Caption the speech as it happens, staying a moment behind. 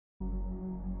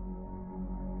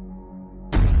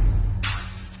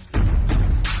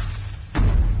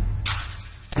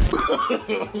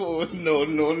Oh, no,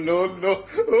 no, no, no.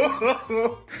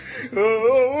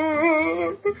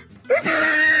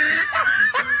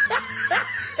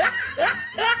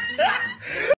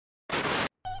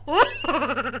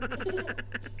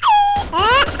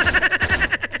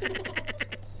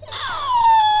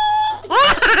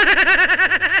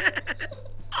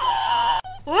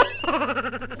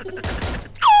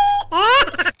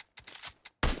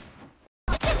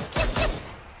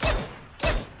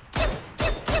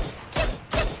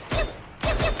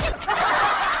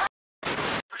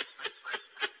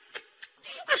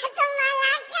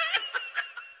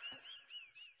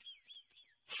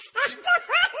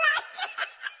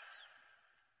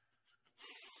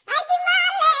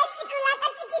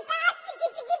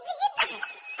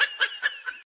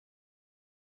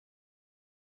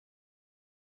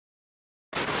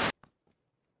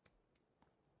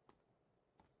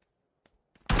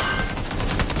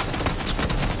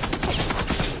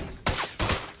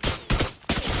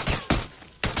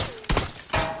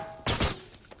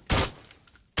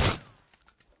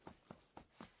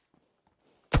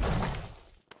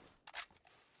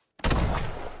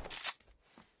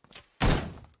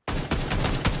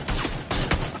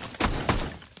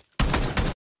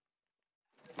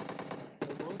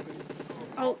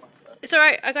 Oh, it's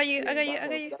alright. I got you. I got you. I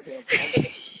got you.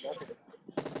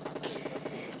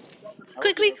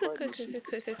 Quickly, quick, quick, quick,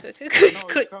 quick, quick, quick, quick,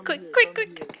 quick, quick, quick,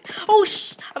 quick. Oh,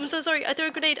 shh! I'm so sorry. I threw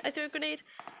a grenade. I threw a grenade.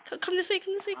 Come this way.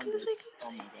 Come this way. Come this way. Come this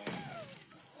way.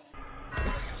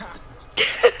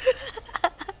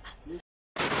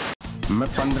 मैं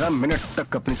 15 minute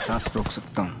तक अपनी सांस रोक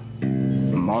सकता हूँ,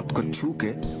 मौत को छू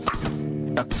के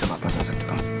टक से वापस आ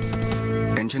सकता हूँ।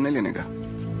 टेंशन नहीं लेने का,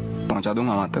 पहुंचा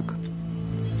दूंगा वहां तक,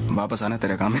 वापस आना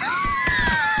तेरे काम है।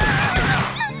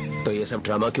 तो ये सब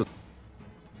ड्रामा क्यों?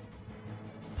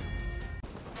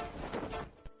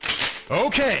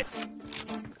 Okay.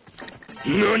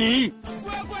 Nani?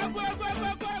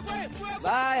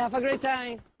 Bye, have a great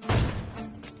time.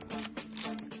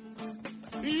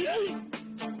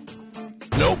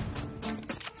 Nope.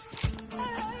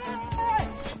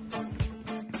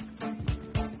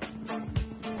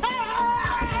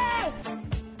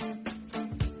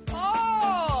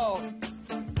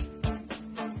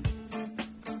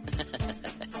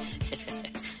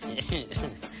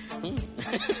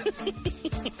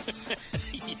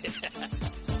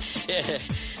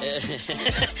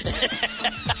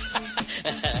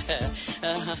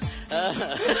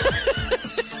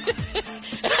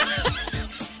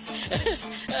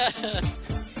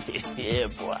 Yeah,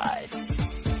 boy.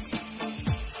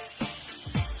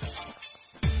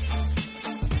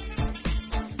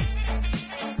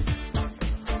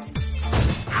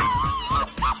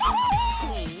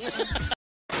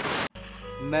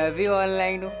 मैं भी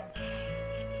ऑनलाइन हूँ,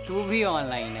 तू भी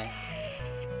ऑनलाइन है।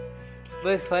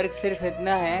 बस फर्क सिर्फ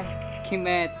इतना है कि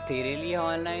मैं तेरे लिए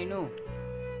ऑनलाइन हूँ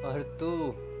और तू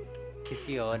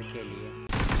किसी और के लिए।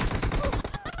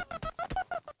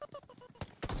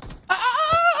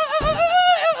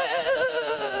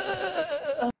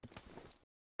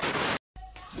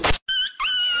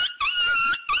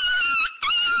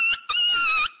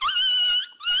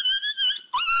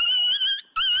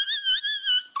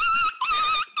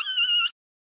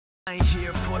 I ain't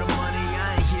here for the money,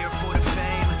 I ain't here for the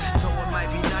fame. Though it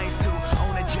might be nice to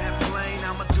own a jet plane,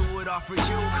 I'ma do it all for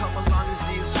you. Come along and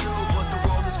see it's true, but the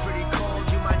world is pretty cold.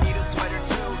 You might need a sweater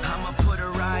too. I'ma put a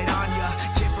ride on ya.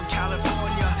 Kid from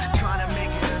California, trying to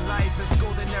make it in life. In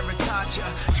school they never taught ya.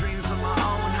 Dreams of my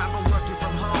own, I've been working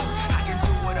from home. I can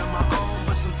do it on my own,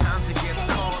 but sometimes it gets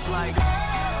cold like.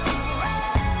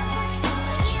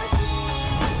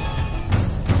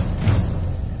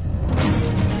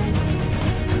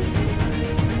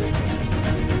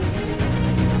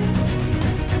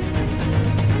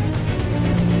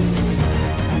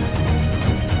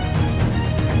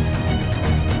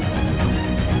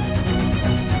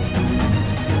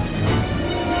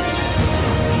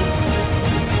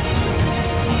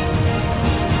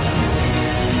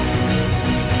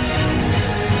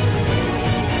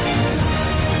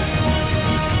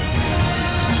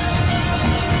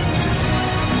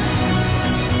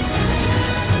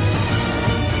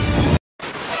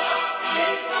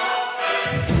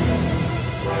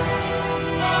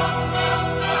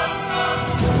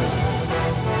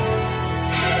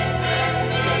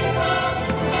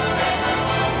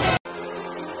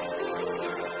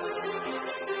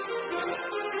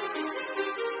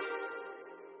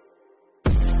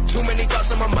 Too many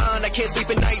thoughts on my mind, I can't sleep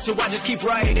at night, so I just keep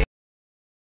writing.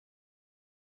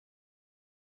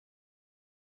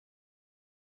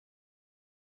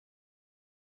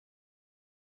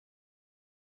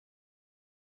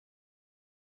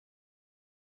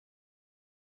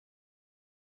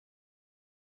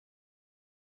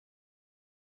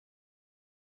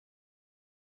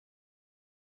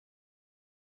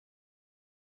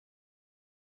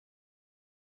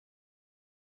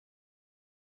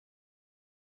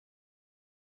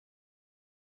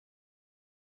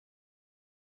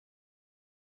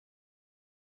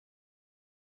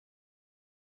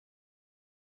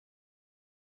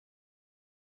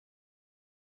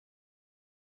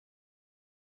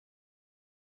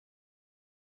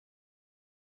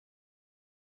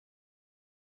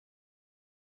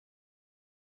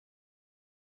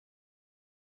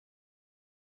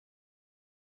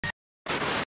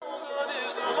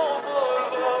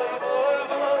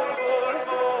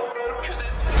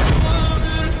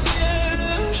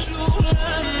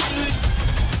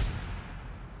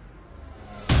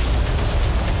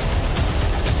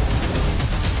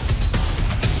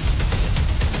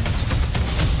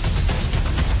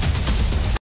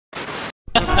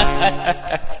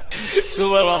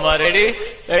 Super Mama, ready?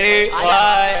 Ready?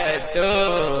 1,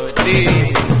 2, 3,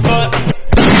 4.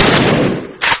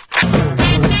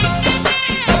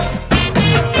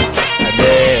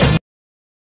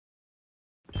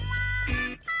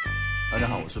大家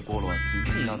好，我是菠萝，今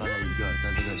天教大家一个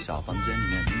在这个小房间里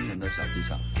面晕人的小技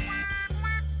巧。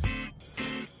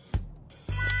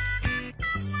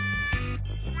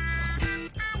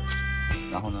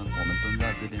然后呢，我们蹲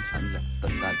在这边墙角，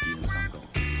等待敌人上钩。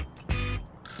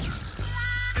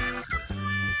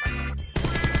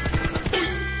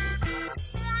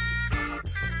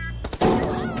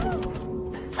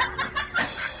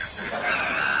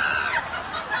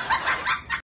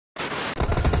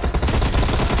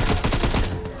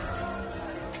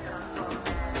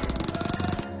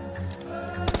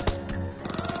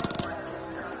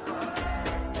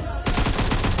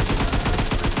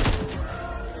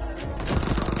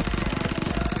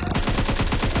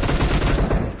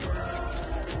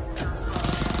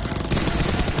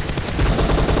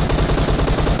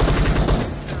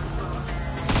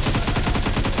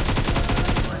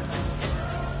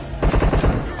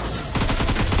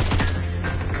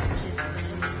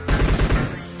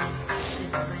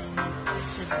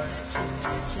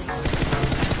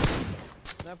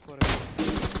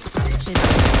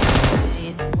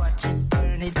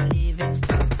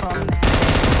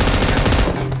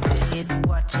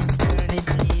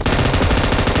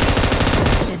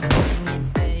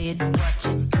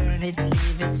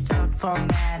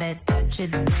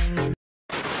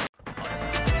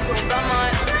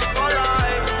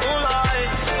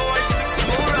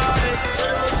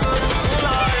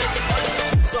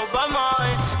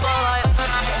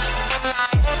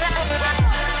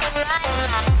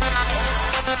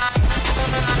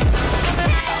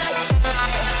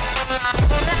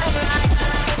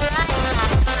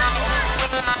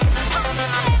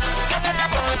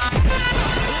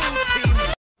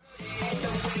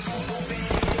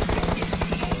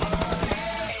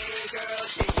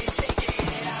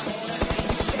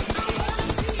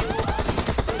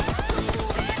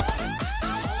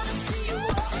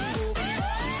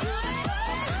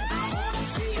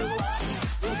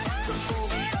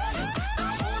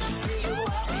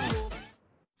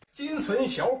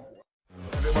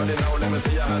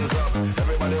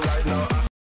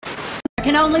There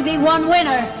can only be one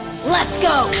winner. Let's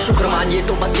go. शुक्रमान ये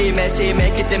तो बस game ऐसे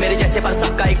मैं कितने मेरे जैसे पर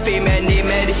सबका एक फेम है नेम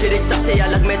है ऋषिरिक सबसे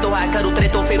अलग में तो हैकर उतरे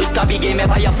तो फिर उसका भी गेम है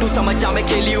भाई अब तू समझ जा मैं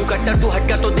खेली हूँ कट्टर तू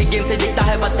हटकर तो देख गेम से दिखता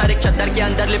है बदतर एक चद्दर के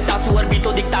अंदर लिपटा सुअर भी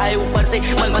तो दिखता है ऊपर से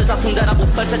मलमल सा सुंदर अब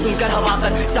ऊपर से सुनकर हवा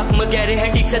कर जख्म गहरे हैं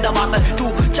ठीक से दबाकर तू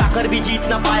चाकर भी जीत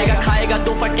ना पाएगा खाएगा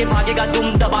दो फटके भागेगा दुम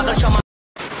दबाकर क्षमा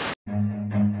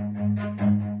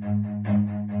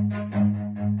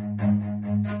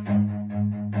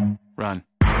Run.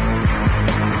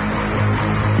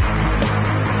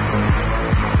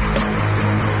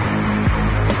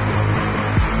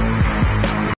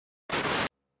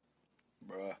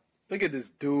 Bruh, look at this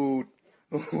dude.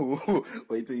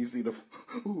 Wait till you see the.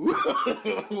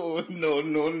 No,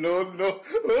 no, no, no.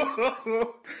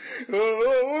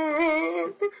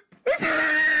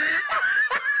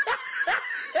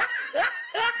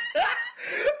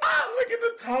 Look at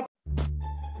the top.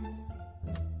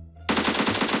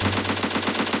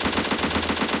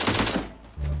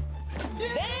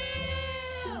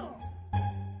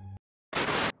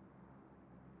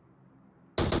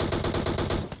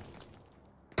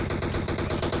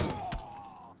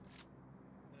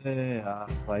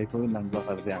 यार भाई को लंबा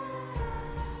कर दिया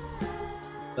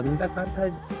बंदा कहाँ था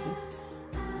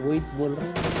वही बोल रहा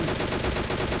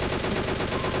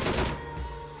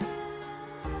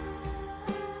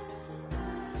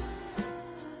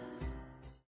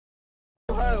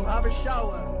Hello, have a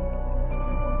shower.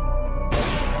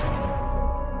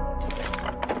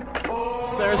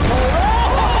 There's Cole.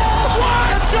 Oh,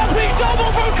 what? Jumping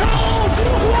double from Cole!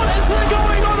 What is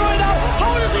going on right now?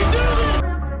 How does he do this?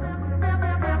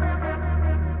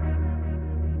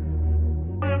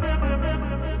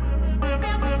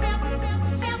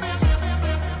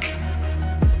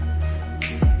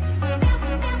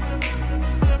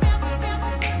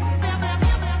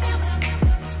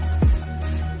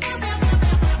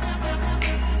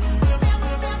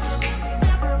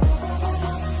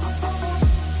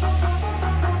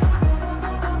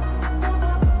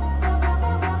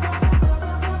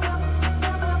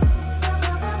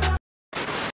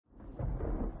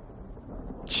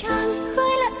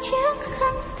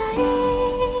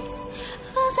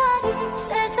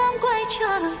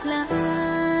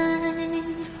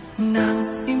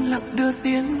 Nàng im lặng đưa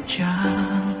tiếng chào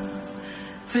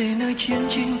về nơi chiến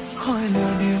tranh khói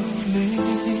lửa điêu linh.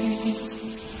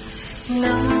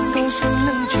 Nắng đổ xuống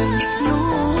lưng chừng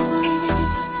núi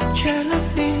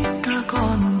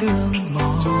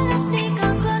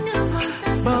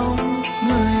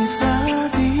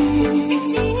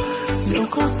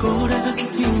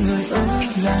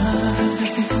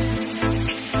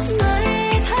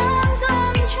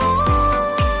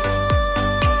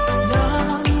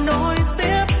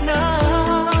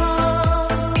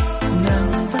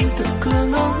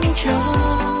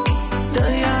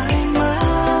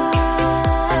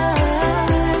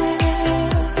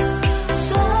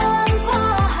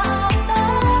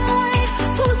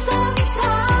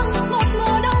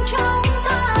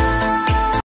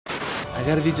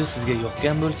Agar video sizga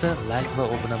yoqgan bo'lsa, layk va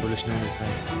obuna bo'lishni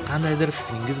unutmang. Qandaydir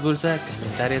fikringiz bo'lsa,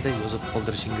 kommentariyada yozib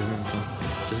qoldirishingiz mumkin.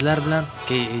 Sizlar bilan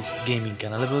KH Gaming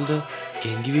kanali bo'ldi.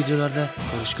 Keyingi videolarda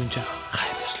ko'rishguncha